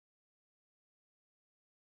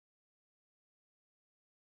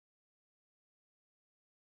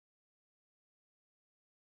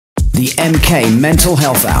the MK Mental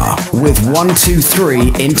Health Hour with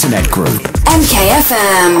 123 Internet Group.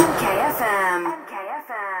 MKFM.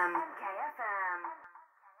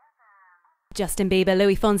 Justin Bieber,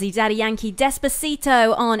 Louis Fonsi, Daddy Yankee,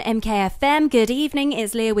 Despacito on MKFM. Good evening,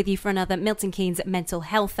 it's Leah with you for another Milton Keynes Mental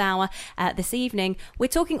Health Hour. This evening, we're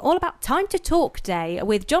talking all about Time to Talk Day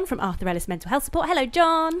with John from Arthur Ellis Mental Health Support. Hello,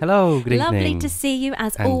 John. Hello, good evening. Lovely to see you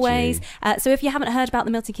as always. So if you haven't heard about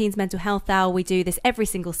the Milton Keynes Mental Health Hour, we do this every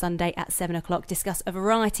single Sunday at 7 o'clock, discuss a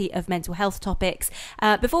variety of mental health topics.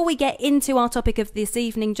 Before we get into our topic of this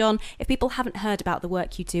evening, John, if people haven't heard about the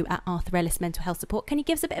work you do at Arthur Ellis Mental Health Support, can you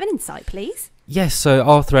give us a bit of an insight, please? Yes, so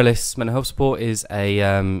Arthur Ellis Mental Health Support is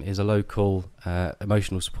a local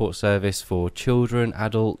emotional support service for children,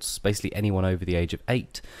 adults, basically anyone over the age of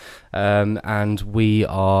 8. And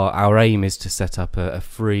our aim is to set up a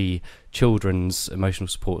free children's emotional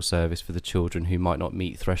support service for the children who might not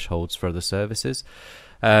meet thresholds for other services.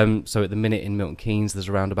 So at the minute in Milton Keynes, there's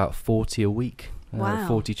around about 40 a week. Wow.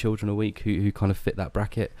 40 children a week who kind of fit that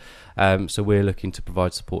bracket. So we're looking to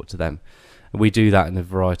provide support to them. We do that in a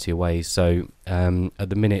variety of ways. So at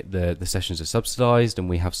the minute, the sessions are subsidised and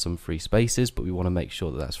we have some free spaces, but we want to make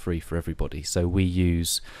sure that that's free for everybody. So we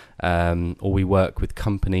use we work with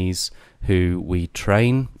companies who we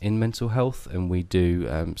train in mental health, and we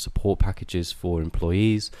do support packages for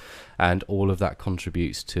employees, and all of that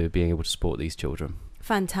contributes to being able to support these children.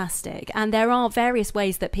 Fantastic. And there are various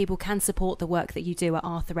ways that people can support the work that you do at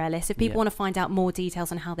Arthur Ellis. If people want to find out more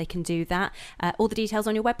details on how they can do that, all the details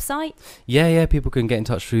on your website? Yeah, people can get in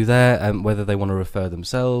touch through there, whether they want to refer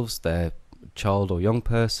themselves, their child or young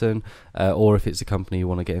person, or if it's a company you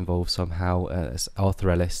want to get involved somehow, it's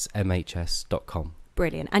arthurellismhs.com.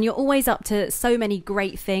 Brilliant. And you're always up to so many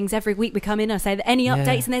great things. Every week we come in and I say, any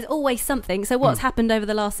updates? And there's always something. So what's happened over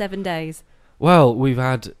the last 7 days? Well, we've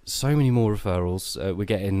had so many more referrals. We're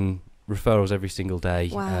getting referrals every single day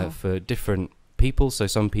for different people. So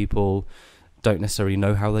some people don't necessarily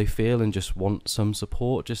know how they feel and just want some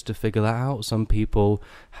support just to figure that out. Some people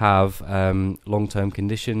have long-term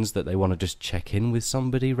conditions that they want to just check in with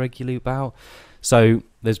somebody regularly about. So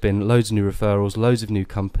there's been loads of new referrals, loads of new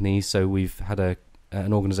companies. So we've had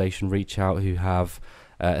an organisation reach out who have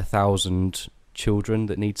 1,000 children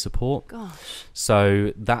that need support. Gosh.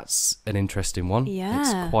 So that's an interesting one. Yeah.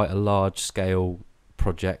 It's quite a large scale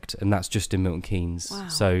project, and that's just in Milton Keynes. Wow.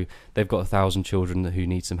 So they've got 1,000 children who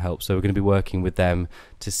need some help. So we're going to be working with them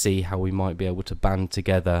to see how we might be able to band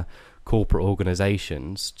together corporate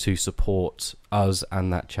organisations to support us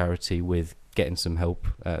and that charity with getting some help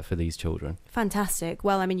for these children. Fantastic.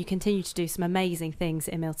 Well, I mean, you continue to do some amazing things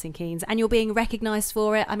in Milton Keynes, and you're being recognised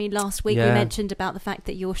for it. I mean, last week we mentioned about the fact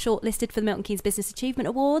that you're shortlisted for the Milton Keynes Business Achievement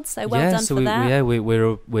Awards, so well done for that.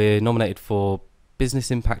 We're nominated for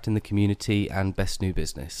Business Impact in the Community and Best New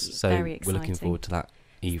Business. So very exciting. We're looking forward to that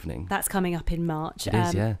evening. That's coming up in March. It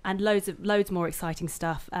is, and loads more exciting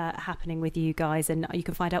stuff happening with you guys, and you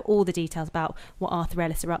can find out all the details about what Arthur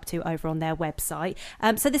Ellis are up to over on their website.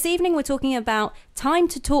 So this evening we're talking about Time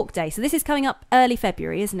to Talk Day. So this is coming up early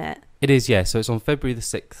February, isn't it? It is, yeah. So it's on February the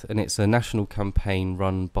 6th, and it's a national campaign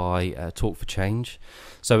run by Talk for Change.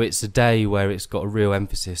 So it's a day where it's got a real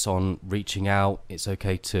emphasis on reaching out. It's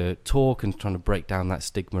okay to talk and trying to break down that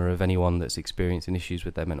stigma of anyone that's experiencing issues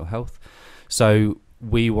with their mental health. So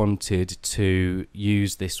we wanted to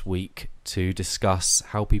use this week to discuss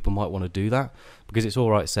how people might want to do that, because it's all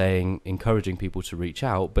right encouraging people to reach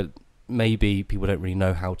out, but maybe people don't really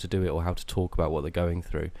know how to do it or how to talk about what they're going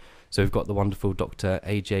through. So we've got the wonderful Dr.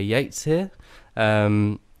 AJ Yates here,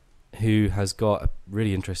 who has got a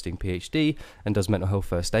really interesting PhD and does mental health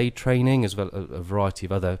first aid training, as well as a variety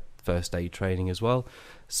of other first aid training as well.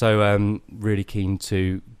 So really keen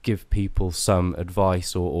to give people some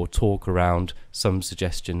advice or talk around some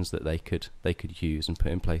suggestions that they could use and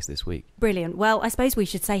put in place this week. Brilliant. Well, I suppose we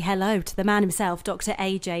should say hello to the man himself, Dr.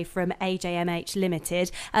 AJ from AJMH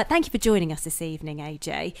Limited. Thank you for joining us this evening,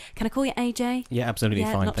 AJ. Can I call you AJ? Yeah, absolutely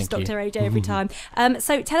fine. Not Thank just Dr. AJ every time.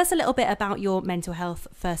 So tell us a little bit about your mental health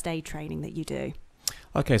first aid training that you do.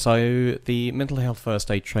 Okay, so the mental health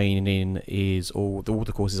first aid training is all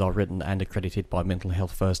the courses are written and accredited by Mental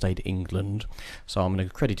Health First Aid England. So I'm an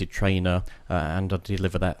accredited trainer and I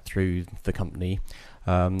deliver that through the company.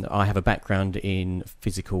 I have a background in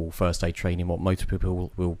physical first aid training, what most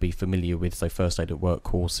people will be familiar with, so first aid at work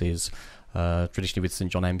courses, traditionally with St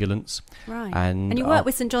John Ambulance. Right. And you worked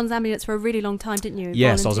with St John's Ambulance for a really long time, didn't you?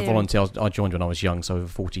 Yes, I was a volunteer. I joined when I was young, so over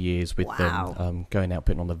 40 years with them, going out,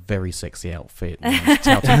 putting on a very sexy outfit, and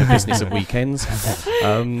touting the business at weekends,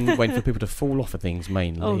 waiting for people to fall off of things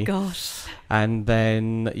mainly. Oh, gosh. And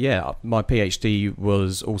then, my PhD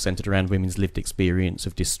was all centred around women's lived experience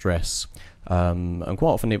of distress. And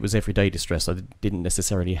quite often it was everyday distress. I didn't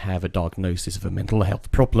necessarily have a diagnosis of a mental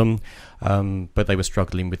health problem, but they were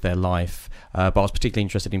struggling with their life. But I was particularly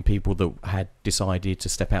interested in people that had decided to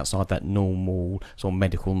step outside that normal sort of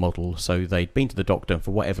medical model. So they'd been to the doctor and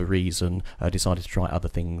for whatever reason decided to try other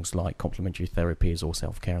things like complementary therapies or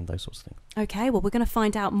self-care and those sorts of things. Okay, well, we're going to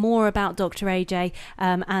find out more about Dr. AJ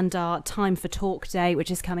and our Time for Talk Day, which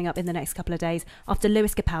is coming up in the next couple of days, after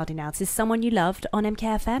Lewis Capaldi now. This is Someone You Loved on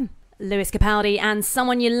MKFM. Lewis Capaldi and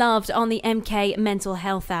Someone You Loved on the MK Mental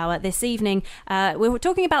Health Hour this evening. We were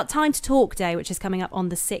talking about Time to Talk Day, which is coming up on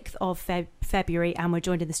the 6th of February, and we're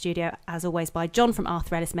joined in the studio, as always, by John from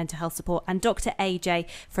Arthur Ellis Mental Health Support and Dr. AJ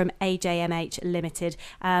from AJMH Limited.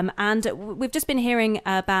 And we've just been hearing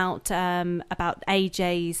about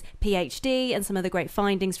AJ's PhD and some of the great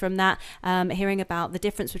findings from that, hearing about the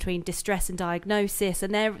difference between distress and diagnosis,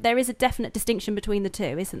 and there is a definite distinction between the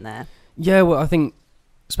two, isn't there? Yeah, well, I think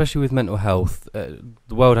especially with mental health,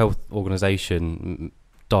 the World Health Organization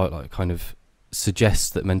kind of suggests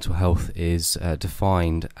that mental health is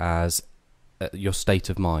defined as your state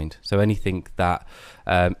of mind. So anything that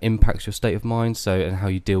impacts your state of mind, and how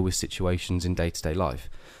you deal with situations in day-to-day life.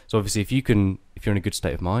 So obviously, if you're in a good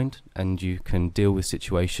state of mind and you can deal with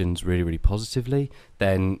situations really, really positively,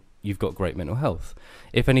 then you've got great mental health.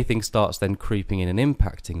 If anything starts then creeping in and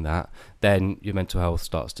impacting that, then your mental health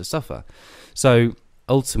starts to suffer. So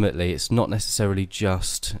ultimately, it's not necessarily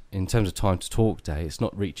just, in terms of Time to Talk Day, it's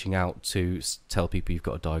not reaching out to tell people you've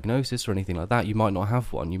got a diagnosis or anything like that. You might not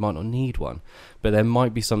have one, you might not need one, but there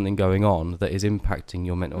might be something going on that is impacting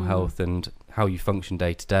your mental health and how you function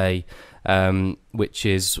day to day, which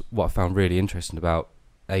is what I found really interesting about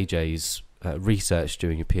AJ's research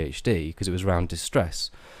during your PhD, because it was around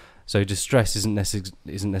distress. So distress isn't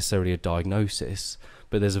necessarily a diagnosis,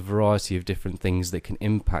 but there's a variety of different things that can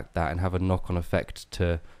impact that and have a knock-on effect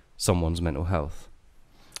to someone's mental health.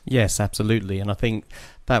 Yes, absolutely. And I think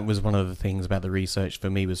that was one of the things about the research for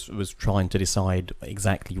me was trying to decide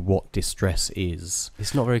exactly what distress is.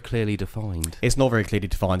 It's not very clearly defined. It's not very clearly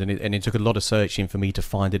defined, and it took a lot of searching for me to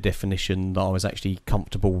find a definition that I was actually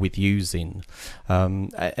comfortable with using.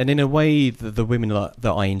 And in a way, the women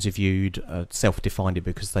that I interviewed self-defined it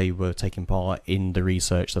because they were taking part in the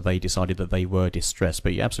research, so they decided that they were distressed.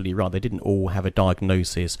 But you're absolutely right, they didn't all have a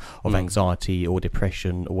diagnosis of anxiety or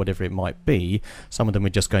depression or whatever it might be. Some of them were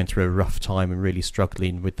just going through a rough time and really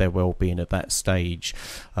struggling with their well-being at that stage.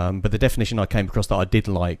 But the definition I came across that I did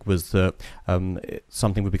like was that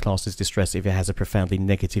something would be classed as distress if it has a profoundly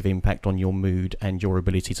negative impact on your mood and your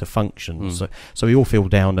ability to function. So we all feel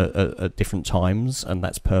down at different times, and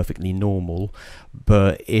that's perfectly normal.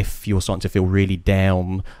 But if you're starting to feel really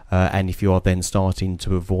down, and if you are then starting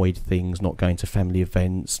to avoid things, not going to family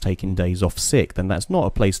events, taking days off sick, then that's not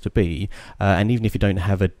a place to be. And even if you don't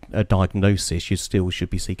have a diagnosis, you still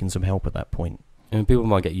should be seeking some help at that point. And people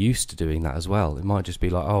might get used to doing that as well. It might just be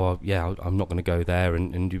like, oh, yeah, I'm not going to go there,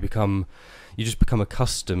 and you just become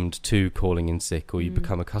accustomed to calling in sick, or you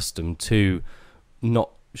become accustomed to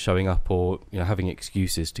not showing up, or having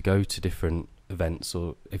excuses to go to different events,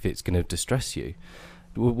 or if it's going to distress you.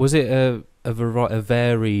 Was it a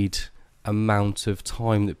varied amount of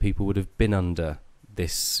time that people would have been under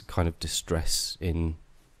this kind of distress in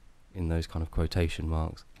those kind of quotation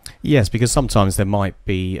marks? Yes, because sometimes there might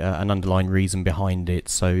be an underlying reason behind it,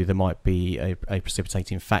 so there might be a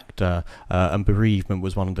precipitating factor, and bereavement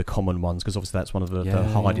was one of the common ones, because obviously that's one of the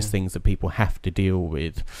hardest things that people have to deal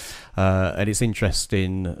with. And it's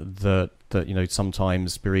interesting that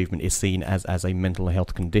sometimes bereavement is seen as a mental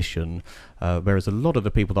health condition, whereas a lot of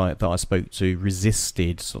the people that I spoke to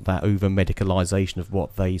resisted sort of that over-medicalisation of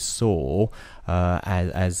what they saw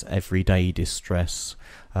as everyday distress.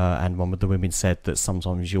 And one of the women said that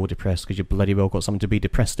sometimes you're depressed because you bloody well got something to be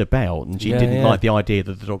depressed about, and she didn't like the idea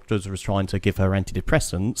that the doctors was trying to give her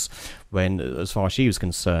antidepressants when, as far as she was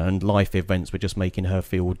concerned, life events were just making her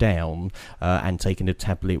feel down, and taking a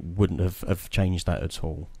tablet wouldn't have changed that at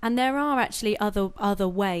all. And there are actually other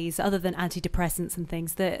ways other than antidepressants and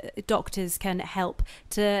things that doctors can help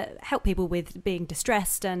people with being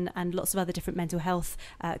distressed and lots of other different mental health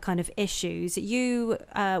kind of issues. You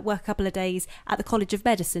work a couple of days at the College of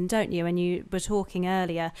Medicine medicine, don't you? And you were talking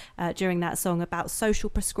earlier during that song about social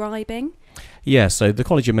prescribing. Yeah, so the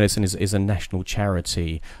College of Medicine is a national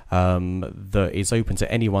charity that is open to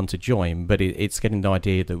anyone to join, but it's getting the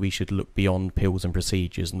idea that we should look beyond pills and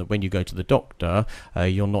procedures, and that when you go to the doctor,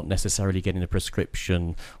 you're not necessarily getting a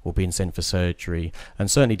prescription or being sent for surgery.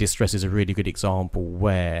 And certainly distress is a really good example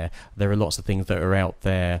where there are lots of things that are out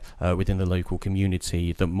there within the local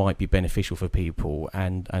community that might be beneficial for people,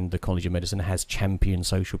 and the College of Medicine has championed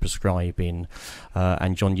social prescribing.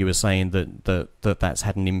 And John, you were saying that's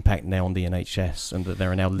had an impact now on the NHS, and that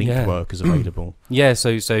there are now linked workers available. Yeah,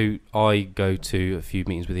 so I go to a few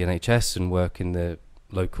meetings with the NHS and work in the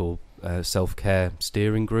local self-care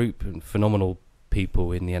steering group, and phenomenal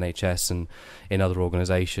people in the NHS and in other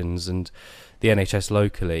organisations. And the NHS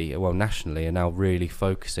locally, well nationally, are now really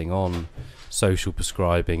focusing on social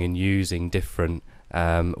prescribing and using different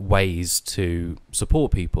ways to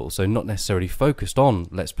support people. So not necessarily focused on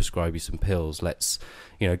let's prescribe you some pills, let's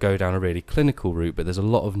go down a really clinical route, but there's a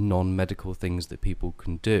lot of non-medical things that people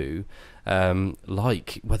can do,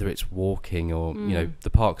 like whether it's walking or the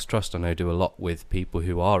Parks Trust I know do a lot with people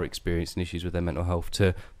who are experiencing issues with their mental health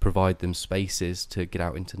to provide them spaces to get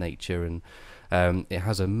out into nature, and it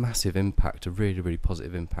has a massive impact, a really, really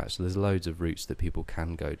positive impact. So there's loads of routes that people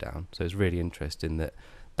can go down. So it's really interesting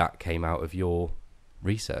that came out of your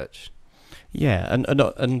research. Yeah,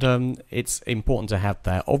 and it's important to have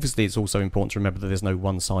that. Obviously, it's also important to remember that there's no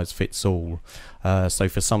one size fits all. So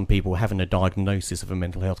for some people, having a diagnosis of a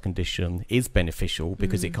mental health condition is beneficial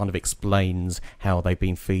because it kind of explains how they've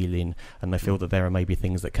been feeling, and they feel that there are maybe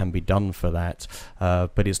things that can be done for that.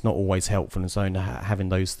 But it's not always helpful, and so having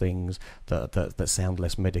those things that sound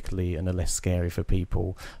less medically and are less scary for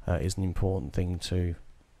people is an important thing too.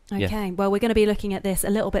 Okay, well, we're going to be looking at this a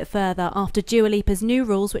little bit further after Dua Lipa's New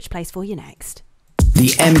Rules, which plays for you next. The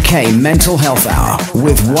MK Mental Health Hour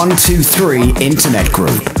with 123 Internet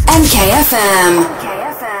Group. MKFM.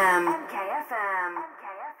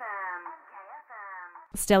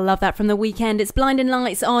 Still love that from the weekend. It's Blinding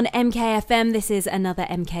Lights on MKFM. This is another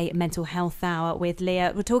MK Mental Health Hour with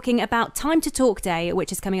Leah. We're talking about Time to Talk Day,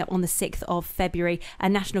 which is coming up on the 6th of February, a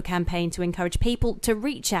national campaign to encourage people to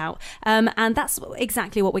reach out. And that's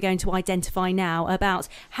exactly what we're going to identify now, about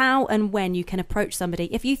how and when you can approach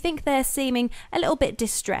somebody if you think they're seeming a little bit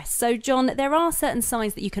distressed. So, John, there are certain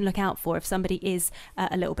signs that you can look out for if somebody is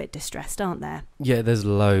a little bit distressed, aren't there? Yeah, there's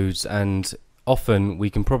loads, and often we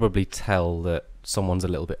can probably tell that someone's a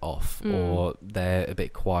little bit off or they're a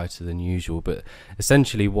bit quieter than usual. But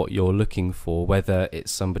essentially what you're looking for, whether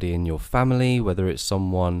it's somebody in your family, whether it's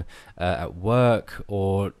someone at work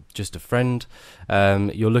or just a friend,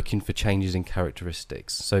 you're looking for changes in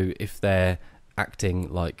characteristics. So if they're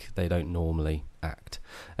acting like they don't normally act,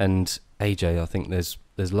 and AJ, I think there's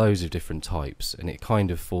loads of different types, and it kind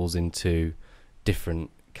of falls into different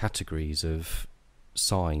categories of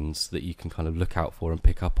signs that you can kind of look out for and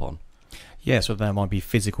pick up on. Yeah, so there might be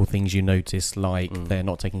physical things you notice, like they're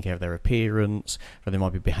not taking care of their appearance, or there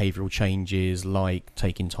might be behavioural changes, like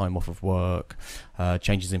taking time off of work,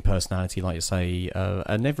 changes in personality, like you say,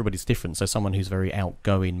 and everybody's different. So someone who's very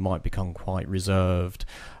outgoing might become quite reserved,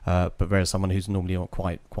 but whereas someone who's normally not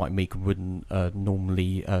quite meek, wouldn't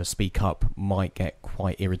normally speak up, might get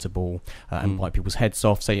quite irritable and bite people's heads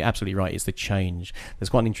off. So you're absolutely right, it's the change. There's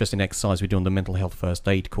quite an interesting exercise we do on the mental health first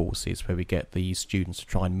aid courses, where we get the students to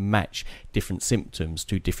try and match different symptoms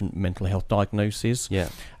to different mental health diagnoses. Yeah.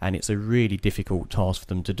 And it's a really difficult task for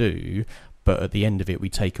them to do. But at the end of it, we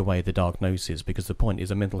take away the diagnosis, because the point is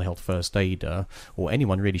a mental health first aider, or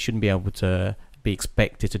anyone really, shouldn't be able to be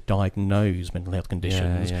expected to diagnose mental health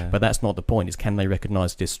conditions. Yeah. But that's not the point. Is can they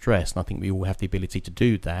recognise distress? And I think we all have the ability to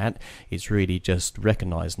do that. It's really just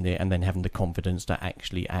recognising it and then having the confidence to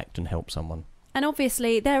actually act and help someone. And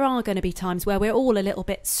obviously there are going to be times where we're all a little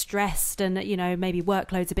bit stressed and, maybe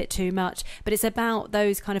workload's a bit too much, but it's about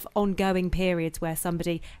those kind of ongoing periods where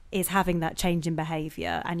somebody is having that change in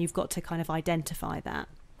behaviour, and you've got to kind of identify that.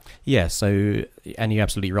 Yeah, so, and you're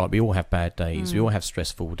absolutely right, we all have bad days, we all have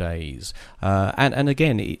stressful days, and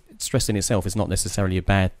again, stress in itself is not necessarily a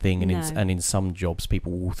bad thing, and in some jobs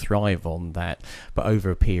people will thrive on that, but over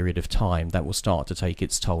a period of time that will start to take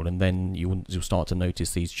its toll, and then you'll start to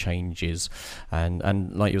notice these changes,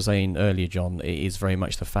 and like you were saying earlier, John, it is very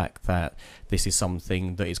much the fact that this is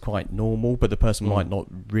something that is quite normal, but the person might not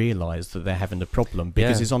realise that they're having a problem,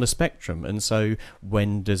 because it's on a spectrum. And so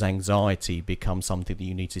when does anxiety become something that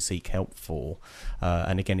you need to seek help for?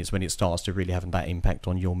 And again, it's when it starts to really have that impact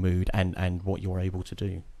on your mood and what you're able to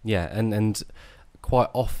do. Yeah, and quite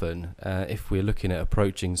often, if we're looking at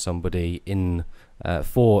approaching somebody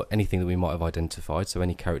for anything that we might have identified, so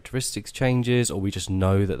any characteristics changes, or we just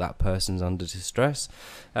know that person's under distress,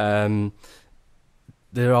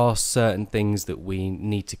 there are certain things that we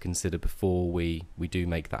need to consider before we do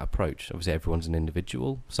make that approach. Obviously, everyone's an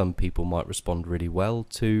individual. Some people might respond really well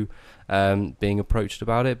to being approached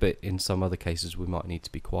about it, but in some other cases we might need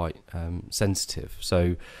to be quite sensitive.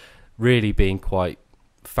 So really being quite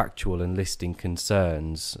factual and listing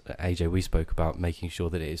concerns. AJ, we spoke about making sure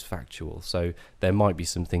that it is factual. So there might be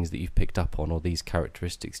some things that you've picked up on, or these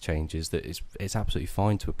characteristics changes, that it's absolutely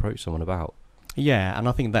fine to approach someone about. Yeah, and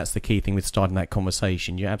I think that's the key thing with starting that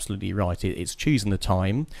conversation. You're absolutely right. It's choosing the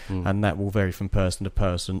time, and that will vary from person to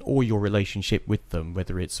person, or your relationship with them,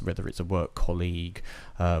 whether it's a work colleague,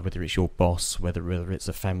 whether it's your boss, whether it's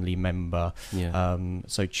a family member. Yeah.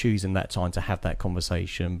 So choosing that time to have that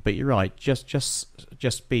conversation. But you're right,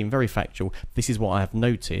 just being very factual. This is what I have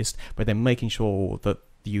noticed, but then making sure that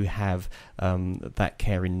you have that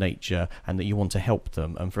care in nature and that you want to help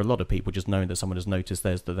them. And for a lot of people, just knowing that someone has noticed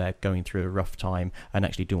that they're going through a rough time and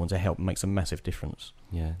actually do want to help makes a massive difference.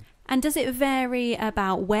 Yeah. And does it vary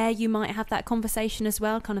about where you might have that conversation as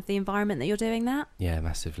well, kind of the environment that you're doing that? Yeah,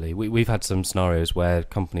 massively. We've had some scenarios where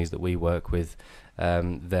companies that we work with,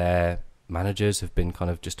 their managers have been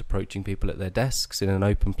kind of just approaching people at their desks in an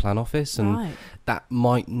open plan office, and that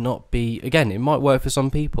might not be, again, it might work for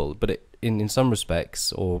some people, but in some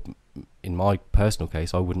respects, or in my personal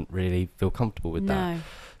case, I wouldn't really feel comfortable with that.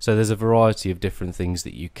 So there's a variety of different things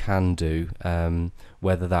that you can do,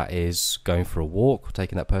 whether that is going for a walk, or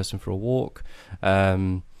taking that person for a walk.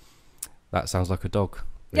 That sounds like a dog.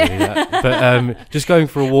 Really, but just going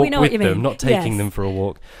for a walk with them, not taking them for a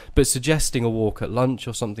walk, but suggesting a walk at lunch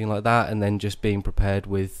or something like that, and then just being prepared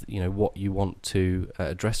with what you want to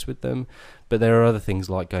address with them. But there are other things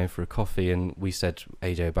like going for a coffee, and we said,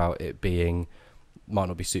 AJ, about it being might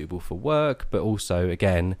not be suitable for work, but also,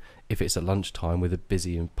 again, if it's at lunchtime with a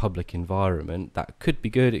busy and public environment, that could be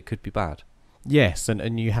good, it could be bad. Yes,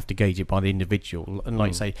 and you have to gauge it by the individual. And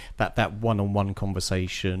like say, that one-on-one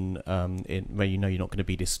conversation where you're not going to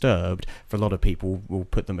be disturbed, for a lot of people will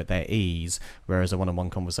put them at their ease, whereas a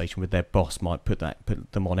one-on-one conversation with their boss might put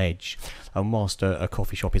them on edge. And whilst a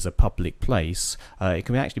coffee shop is a public place, it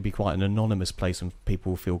can actually be quite an anonymous place, and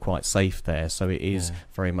people feel quite safe there. So it is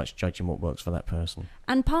very much judging what works for that person.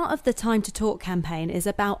 And part of the Time to Talk campaign is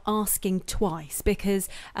about asking twice, because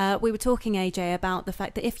we were talking, AJ, about the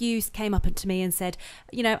fact that if you came up to me and said,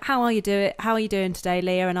 how are you doing today,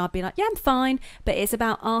 Leah? And I'd be like, yeah, I'm fine. But it's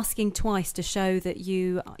about asking twice to show that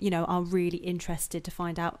you are really interested to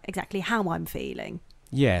find out exactly how I'm feeling.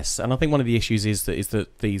 Yes, and I think one of the issues is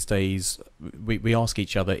that these days we ask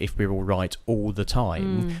each other if we're all right all the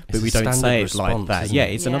time, but we don't say it like that. Yeah,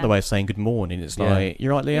 it's another way of saying good morning. It's like,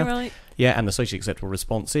 you're right, Leah? You're right. Yeah, and the socially acceptable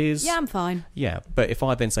response is... Yeah, I'm fine. Yeah, but if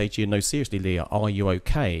I then say to you, no, seriously, Leah, are you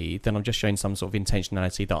okay? Then I'm just showing some sort of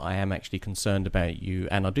intentionality that I am actually concerned about you,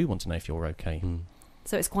 and I do want to know if you're okay.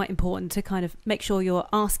 So it's quite important to kind of make sure you're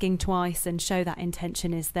asking twice and show that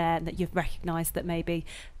intention is there, and that you've recognised that maybe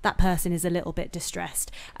that person is a little bit distressed.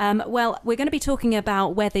 Well, we're going to be talking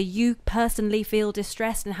about whether you personally feel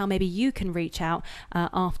distressed and how maybe you can reach out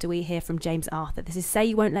after we hear from James Arthur. This is Say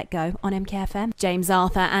You Won't Let Go on MKFM. James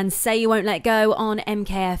Arthur and Say You Won't Let Go on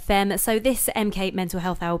MKFM. So this MK Mental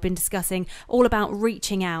Health Hour, we've been discussing all about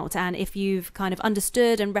reaching out, and if you've kind of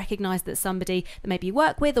understood and recognised that somebody that maybe you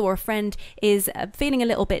work with or a friend is feeling a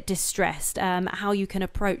little bit distressed, how you can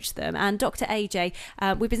approach them. And Dr. AJ,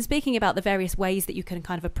 we've been speaking about the various ways that you can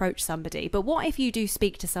kind of approach somebody, but what if you do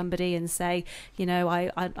speak to somebody and say,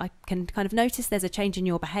 I can kind of notice there's a change in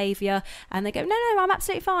your behaviour, and they go, no, I'm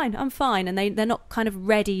absolutely fine, I'm fine, and they're not kind of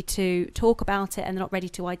ready to talk about it, and they're not ready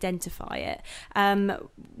to identify it.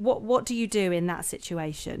 What do you do in that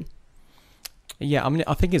situation? Yeah, I mean,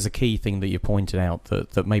 I think it's a key thing that you pointed out,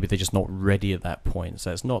 that maybe they're just not ready at that point.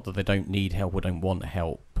 So it's not that they don't need help or don't want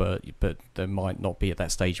help, but they might not be at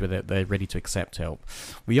that stage where they're ready to accept help.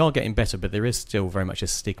 We are getting better, but there is still very much a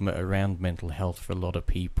stigma around mental health for a lot of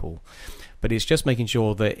people. But it's just making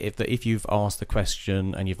sure that if you've asked the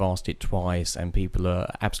question and you've asked it twice and people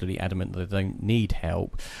are absolutely adamant that they don't need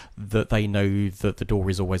help, that they know that the door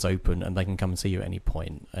is always open and they can come and see you at any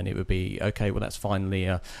point. And it would be, okay, well, that's fine,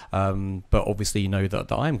 Leah. But obviously you know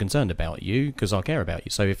that I am concerned about you because I care about you.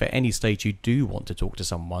 So if at any stage you do want to talk to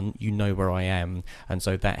someone, you know where I am. And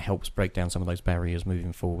so that helps break down some of those barriers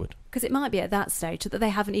moving forward. Because it might be at that stage that they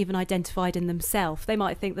haven't even identified in themselves. They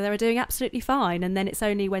might think that they're doing absolutely fine. And then it's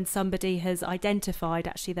only when somebody has identified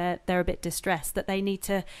actually they're a bit distressed, that they need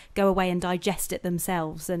to go away and digest it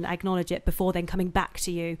themselves and acknowledge it before then coming back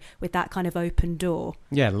to you with that kind of open door.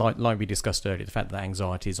 Yeah, like we discussed earlier, the fact that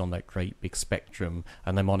anxiety is on that great big spectrum,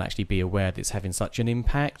 and they might actually be aware that it's having such an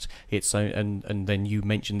impact. It's so, and then you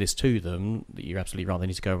mention this to them, that you're absolutely right. They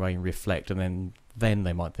need to go away and reflect, and then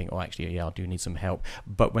they might think, oh, actually, yeah, I do need some help.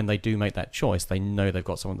 But when they do make that choice, they know they've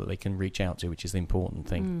got someone that they can reach out to, which is the important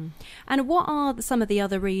thing. And what are some of the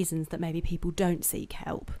other reasons that maybe people don't seek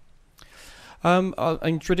help?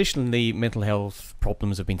 And traditionally, mental health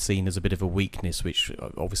problems have been seen as a bit of a weakness, which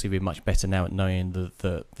obviously we're much better now at knowing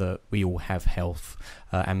that we all have health,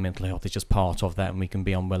 and mental health is just part of that, and we can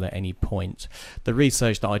be unwell at any point. The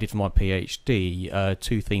research that I did for my PhD,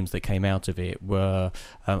 two themes that came out of it were,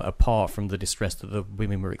 apart from the distress that the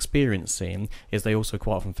women were experiencing, is they also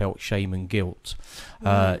quite often felt shame and guilt.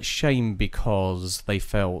 Shame because they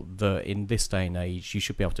felt that in this day and age, you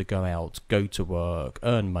should be able to go out, go to work,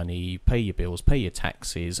 earn money, pay your bills, pay your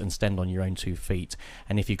taxes, and stand on your own 2 feet.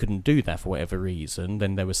 And if you couldn't do that for whatever reason,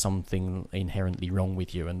 then there was something inherently wrong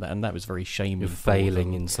with you, and that was very shaming. You're failing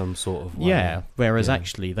in some sort of way. Yeah, whereas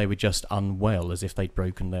actually they were just unwell, as if they'd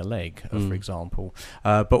broken their leg, for example.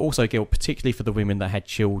 But also guilt, particularly for the women that had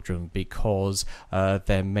children, because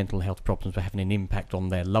their mental health problems were having an impact on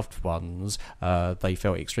their loved ones. They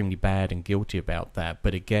felt extremely bad and guilty about that.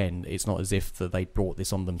 But again, it's not as if that they'd brought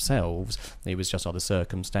this on themselves. It was just other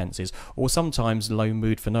circumstances. Or sometimes low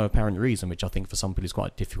mood for no apparent reason, which I think for some people is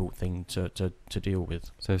quite a difficult thing to deal with.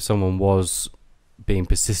 So if someone was being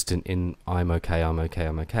persistent in I'm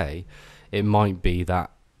okay, it might be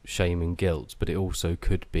that shame and guilt, but it also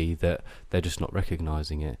could be that they're just not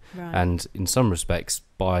recognising it. Right. And in some respects,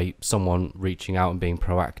 by someone reaching out and being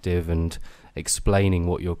proactive and explaining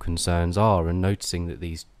what your concerns are and noticing that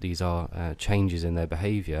these are changes in their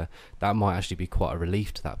behaviour, that might actually be quite a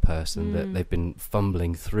relief to that person, that they've been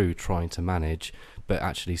fumbling through trying to manage, but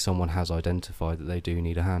actually someone has identified that they do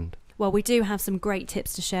need a hand. Well, we do have some great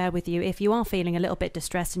tips to share with you if you are feeling a little bit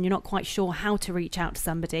distressed and you're not quite sure how to reach out to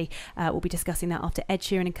somebody. We'll be discussing that after Ed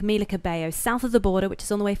Sheeran and Camila Cabello, South of the Border, which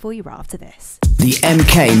is on the way for you right after this. The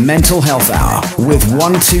MK Mental Health Hour with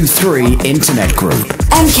 123 Internet Group.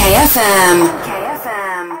 MKFM.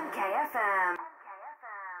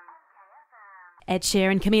 Ed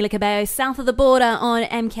Sheeran, Camila Cabello, South of the Border on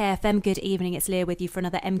MKFM. Good evening, it's Leah with you for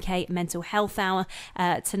another MK Mental Health Hour.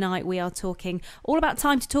 Tonight we are talking all about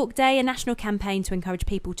Time to Talk Day, a national campaign to encourage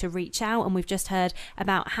people to reach out, and we've just heard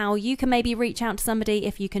about how you can maybe reach out to somebody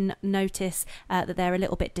if you can notice that they're a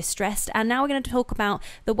little bit distressed. And now we're going to talk about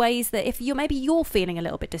the ways that if you're feeling a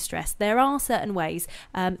little bit distressed, there are certain ways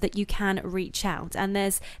that you can reach out, and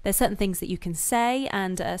there's certain things that you can say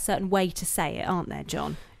and a certain way to say it, aren't there,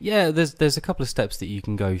 John? Yeah, there's a couple of steps that you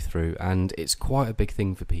can go through, and it's quite a big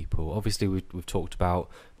thing for people. Obviously, we've talked about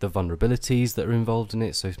the vulnerabilities that are involved in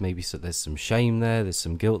it, so maybe there's some shame there's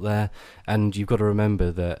some guilt there, and you've got to remember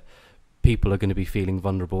that people are going to be feeling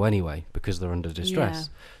vulnerable anyway because they're under distress.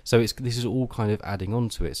 Yeah. So this is all kind of adding on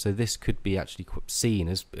to it. So this could be actually seen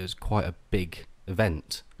as quite a big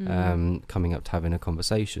event coming up to having a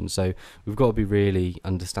conversation. So we've got to be really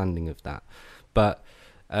understanding of that. But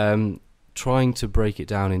trying to break it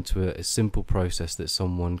down into a simple process that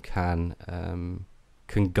someone can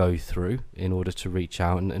go through in order to reach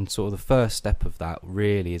out, and sort of the first step of that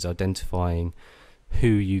really is identifying who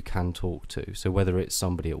you can talk to. So whether it's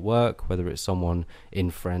somebody at work, whether it's someone in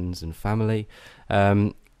friends and family,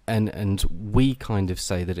 and we kind of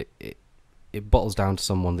say that it bottles down to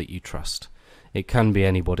someone that you trust. It can be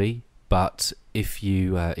anybody, but if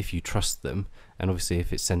you trust them, and obviously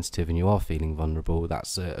if it's sensitive and you are feeling vulnerable,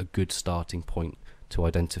 that's a good starting point to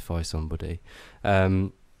identify somebody.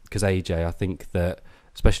 Because AJ, I think that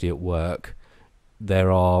especially at work,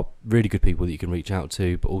 there are really good people that you can reach out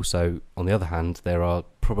to, but also on the other hand, there are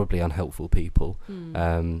probably unhelpful people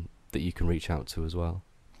that you can reach out to as well.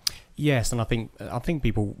 Yes, and I think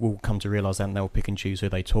people will come to realise that, and they'll pick and choose who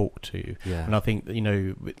they talk to. Yeah. And I think,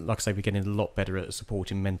 like I say, we're getting a lot better at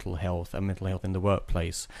supporting mental health and mental health in the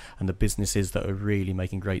workplace. And the businesses that are really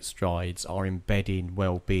making great strides are embedding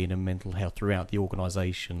well-being and mental health throughout the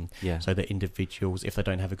organisation. Yeah. So that individuals, if they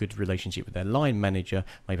don't have a good relationship with their line manager,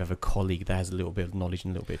 maybe have a colleague that has a little bit of knowledge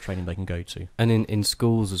and a little bit of training they can go to. And in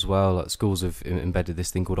schools as well, like schools have embedded this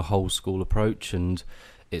thing called a whole school approach, and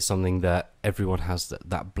it's something that everyone has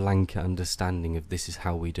that blanket understanding of this is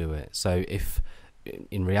how we do it. So if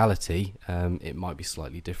in reality, it might be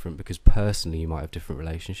slightly different because personally you might have different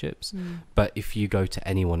relationships. But if you go to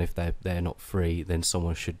anyone, if they're not free, then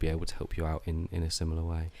someone should be able to help you out in a similar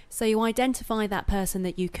way. So you identify that person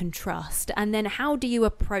that you can trust, and then how do you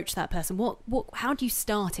approach that person? How do you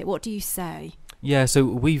start it? What do you say? Yeah, so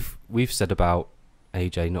we've said about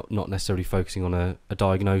AJ not necessarily focusing on a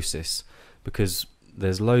diagnosis, because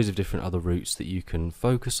there's loads of different other routes that you can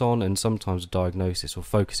focus on, and sometimes a diagnosis or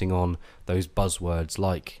focusing on those buzzwords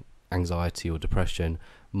like anxiety or depression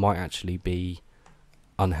might actually be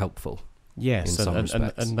unhelpful. Yes,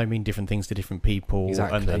 and they mean different things to different people.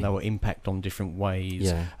 Exactly. and they will impact on different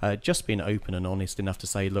ways. Yeah. Just being open and honest enough to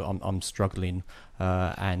say, look, I'm struggling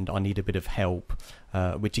and I need a bit of help,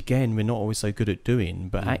 which again we're not always so good at doing,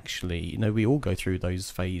 but actually, we all go through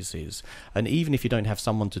those phases. And even if you don't have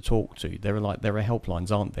someone to talk to, there are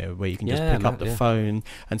helplines, aren't there, where you can just pick up the phone.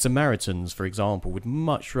 And Samaritans, for example, would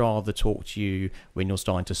much rather talk to you when you're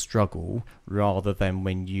starting to struggle rather than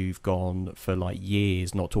when you've gone for like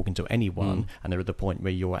years not talking to anyone and they're at the point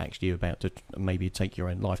where you're actually about to maybe take your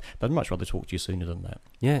own life. They'd much rather talk to you sooner than that.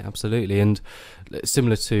 Yeah, absolutely. And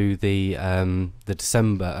similar to the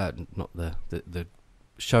December, not the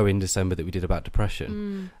show in December that we did about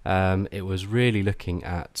depression, it was really looking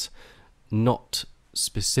at not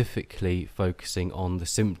specifically focusing on the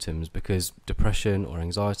symptoms, because depression or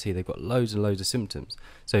anxiety, they've got loads and loads of symptoms,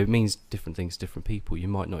 so it means different things to different people. You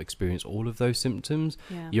might not experience all of those symptoms.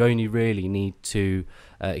 You only really need to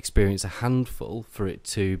experience a handful for it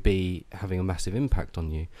to be having a massive impact on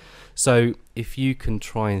you. So if you can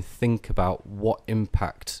try and think about what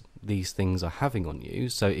impact these things are having on you,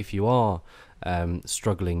 so if you are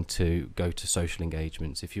struggling to go to social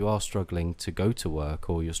engagements, if you are struggling to go to work,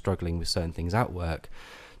 or you're struggling with certain things at work,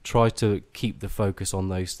 try to keep the focus on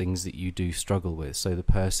those things that you do struggle with, so the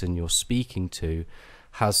person you're speaking to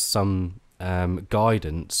has some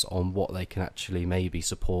guidance on what they can actually maybe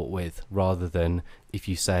support with, rather than if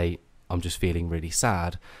you say, I'm just feeling really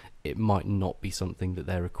sad, it might not be something that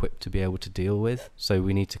they're equipped to be able to deal with. So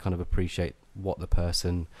we need to kind of appreciate what the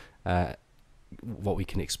person what we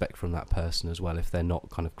can expect from that person as well, if they're not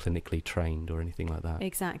kind of clinically trained or anything like that.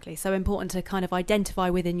 Exactly. So important to kind of identify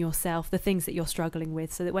within yourself the things that you're struggling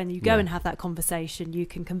with, so that when you go and have that conversation, you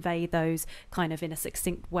can convey those kind of in a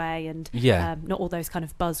succinct way, and not all those kind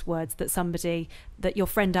of buzzwords that your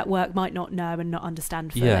friend at work might not know and not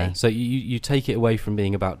understand fully. Yeah, so you take it away from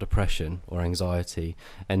being about depression or anxiety,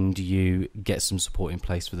 and you get some support in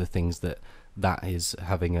place for the things that is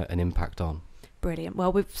having an impact on. Brilliant.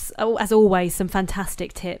 Well, we've, as always, some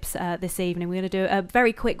fantastic tips this evening. We're going to do a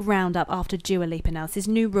very quick roundup after Dua Lipa now. This is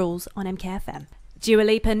New Rules on MKFM. Dua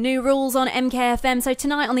Lipa, New Rules on MKFM. So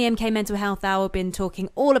tonight on the MK Mental Health Hour, we've been talking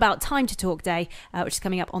all about Time to Talk Day, which is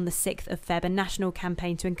coming up on the 6th of Feb, a national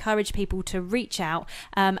campaign to encourage people to reach out.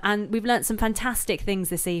 And we've learnt some fantastic things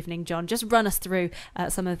this evening, John. Just run us through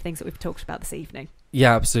some of the things that we've talked about this evening.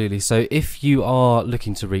 Yeah, absolutely. So if you are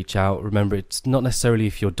looking to reach out, remember, it's not necessarily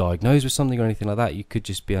if you're diagnosed with something or anything like that. You could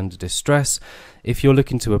just be under distress. If you're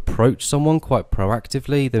looking to approach someone quite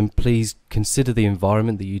proactively, then please consider the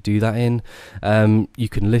environment that you do that in. You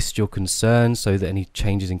can list your concerns, so that any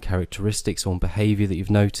changes in characteristics or behaviour that you've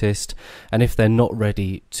noticed. And if they're not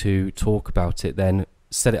ready to talk about it, then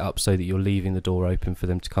set it up so that you're leaving the door open for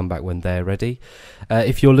them to come back when they're ready.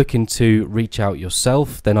 If you're looking to reach out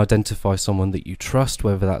yourself, then identify someone that you trust,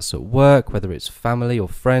 whether that's at work, whether it's family or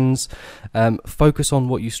friends. Focus on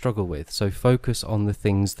what you struggle with. So focus on the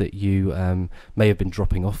things that you may have been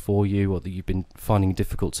dropping off for you, or that you've been finding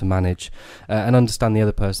difficult to manage, and understand the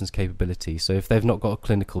other person's capabilities. So if they've not got a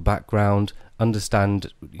clinical background,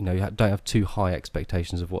 understand, don't have too high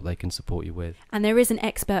expectations of what they can support you with. And there is an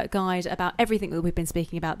expert guide about everything that we've been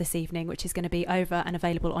speaking about this evening, which is going to be over and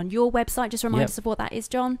available on your website. Just remind us of what that is,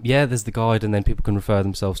 John. Yeah, there's the guide, and then people can refer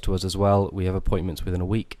themselves to us as well. We have appointments within a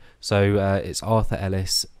week. So it's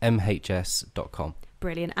arthurellismhs.com.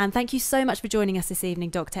 Brilliant. And thank you so much for joining us this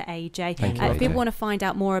evening, Dr. AJ. Thank you, if people want to find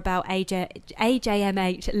out more about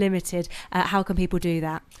AJMH Limited, how can people do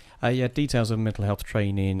that? Details of mental health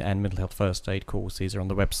training and mental health first aid courses are on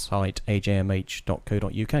the website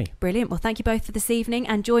ajmh.co.uk. Brilliant. Well, thank you both for this evening,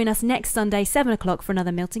 and join us next Sunday, 7 o'clock, for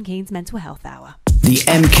another Milton Keynes Mental Health Hour. The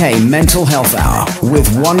MK Mental Health Hour with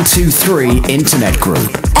 123 Internet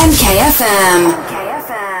Group. MKFM.